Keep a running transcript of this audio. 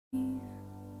I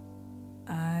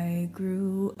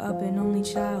grew up an only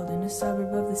child in a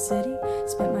suburb of the city.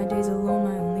 Spent my days alone,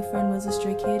 my only friend was a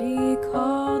stray kitty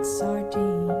called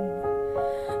Sardine.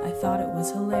 I thought it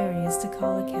was hilarious to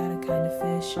call a cat a kind of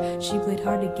fish. She played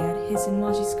hard to get, hissing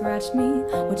while she scratched me.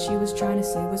 What she was trying to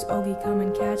say was, Ogie, come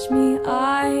and catch me.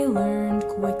 I learned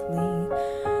quickly.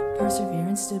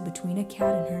 Perseverance stood between a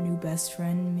cat and her new best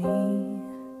friend, me.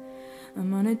 I'm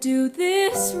gonna do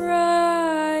this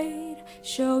right,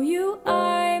 show you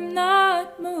I'm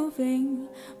not moving.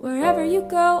 Wherever you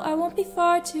go, I won't be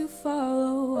far to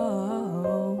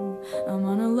follow. I'm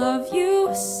gonna love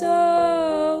you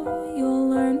so you'll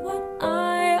learn what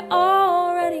I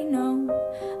already know.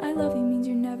 I love you means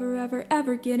you're never, ever,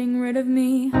 ever getting rid of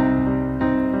me.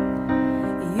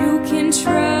 You can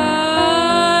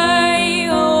try,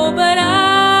 oh, but I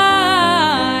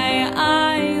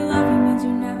love you means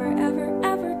you're never, ever,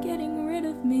 ever getting rid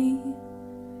of me.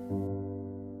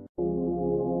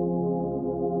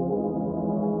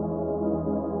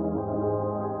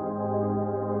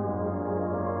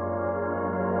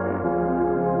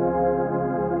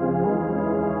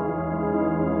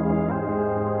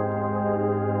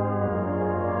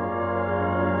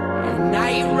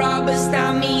 Night robbers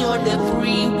stop me on the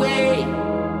freeway.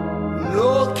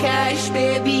 No cash,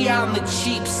 baby, I'm a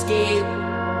cheapskate.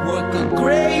 Work a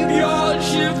graveyard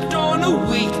shift on a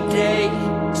weekday.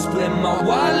 Split my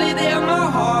wallet and my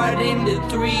heart into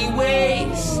 3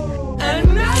 ways. A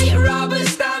night robber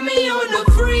stop me on the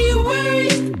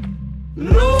freeway.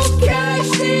 No cash,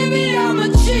 baby, I'm a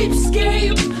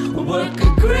cheapskate. Work a